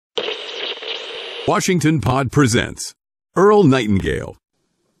Washington Pod presents EARL Nightingale.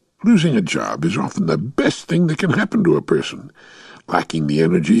 Losing a job is often the best thing that can happen to a person. Lacking the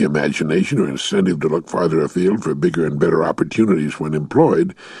energy, imagination, or incentive to look farther afield for bigger and better opportunities when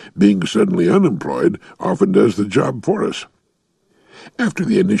employed, being suddenly unemployed often does the job for us. After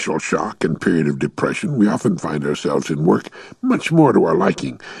the initial shock and period of depression, we often find ourselves in work much more to our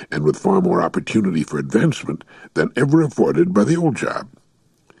liking and with far more opportunity for advancement than ever afforded by the old job.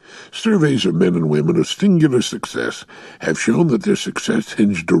 Surveys of men and women of singular success have shown that their success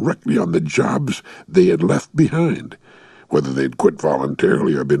hinged directly on the jobs they had left behind. Whether they'd quit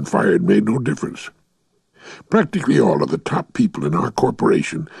voluntarily or been fired made no difference. Practically all of the top people in our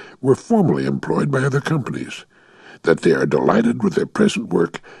corporation were formerly employed by other companies. That they are delighted with their present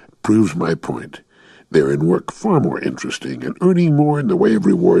work proves my point. They're in work far more interesting and earning more in the way of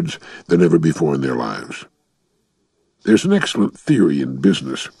rewards than ever before in their lives. There's an excellent theory in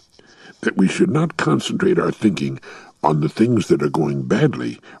business that we should not concentrate our thinking on the things that are going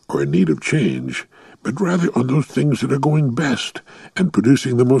badly or in need of change, but rather on those things that are going best and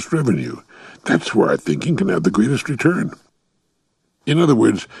producing the most revenue. That's where our thinking can have the greatest return. In other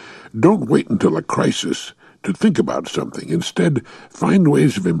words, don't wait until a crisis to think about something. Instead, find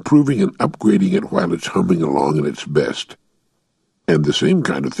ways of improving and upgrading it while it's humming along at its best. And the same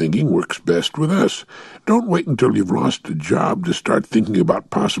kind of thinking works best with us. Don't wait until you've lost a job to start thinking about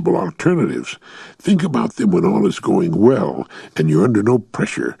possible alternatives. Think about them when all is going well and you're under no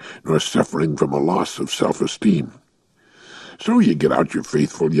pressure nor suffering from a loss of self-esteem. So you get out your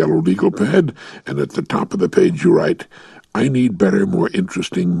faithful yellow legal pad, and at the top of the page you write, "I need better, more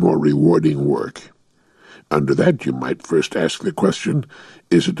interesting, more rewarding work." Under that you might first ask the question,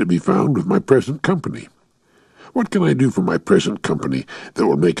 is it to be found with my present company? What can I do for my present company that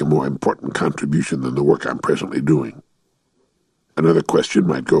will make a more important contribution than the work I'm presently doing? Another question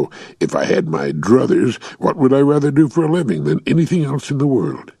might go, if I had my druthers, what would I rather do for a living than anything else in the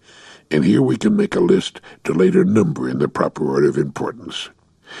world? And here we can make a list to later number in the proper order of importance.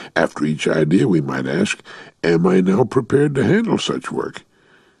 After each idea we might ask, am I now prepared to handle such work?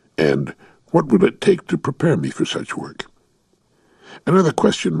 And what will it take to prepare me for such work? Another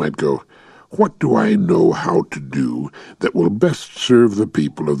question might go, what do I know how to do that will best serve the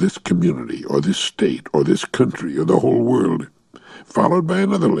people of this community, or this state, or this country, or the whole world? Followed by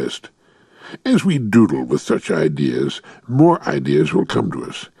another list. As we doodle with such ideas, more ideas will come to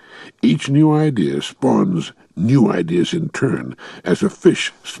us. Each new idea spawns new ideas in turn, as a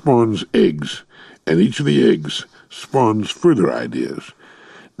fish spawns eggs, and each of the eggs spawns further ideas.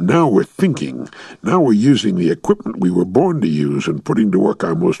 Now we're thinking. Now we're using the equipment we were born to use and putting to work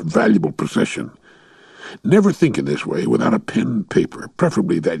our most valuable possession. Never think in this way without a pen and paper,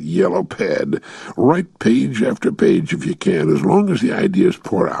 preferably that yellow pad. Write page after page if you can, as long as the ideas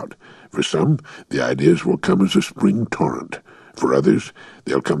pour out. For some, the ideas will come as a spring torrent. For others,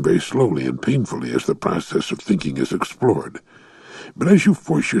 they'll come very slowly and painfully as the process of thinking is explored. But as you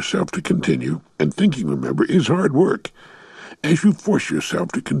force yourself to continue, and thinking, remember, is hard work, as you force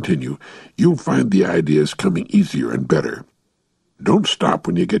yourself to continue, you'll find the ideas coming easier and better. Don't stop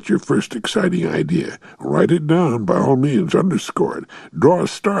when you get your first exciting idea. Write it down, by all means, underscore it. Draw a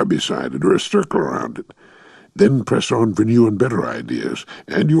star beside it or a circle around it. Then press on for new and better ideas,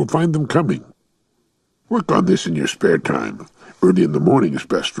 and you'll find them coming. Work on this in your spare time. Early in the morning is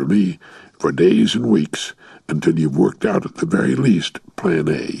best for me, for days and weeks, until you've worked out at the very least Plan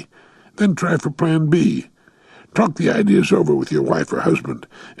A. Then try for Plan B. Talk the ideas over with your wife or husband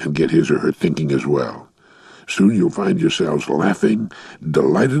and get his or her thinking as well. Soon you'll find yourselves laughing,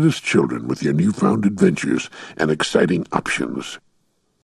 delighted as children with your newfound adventures and exciting options.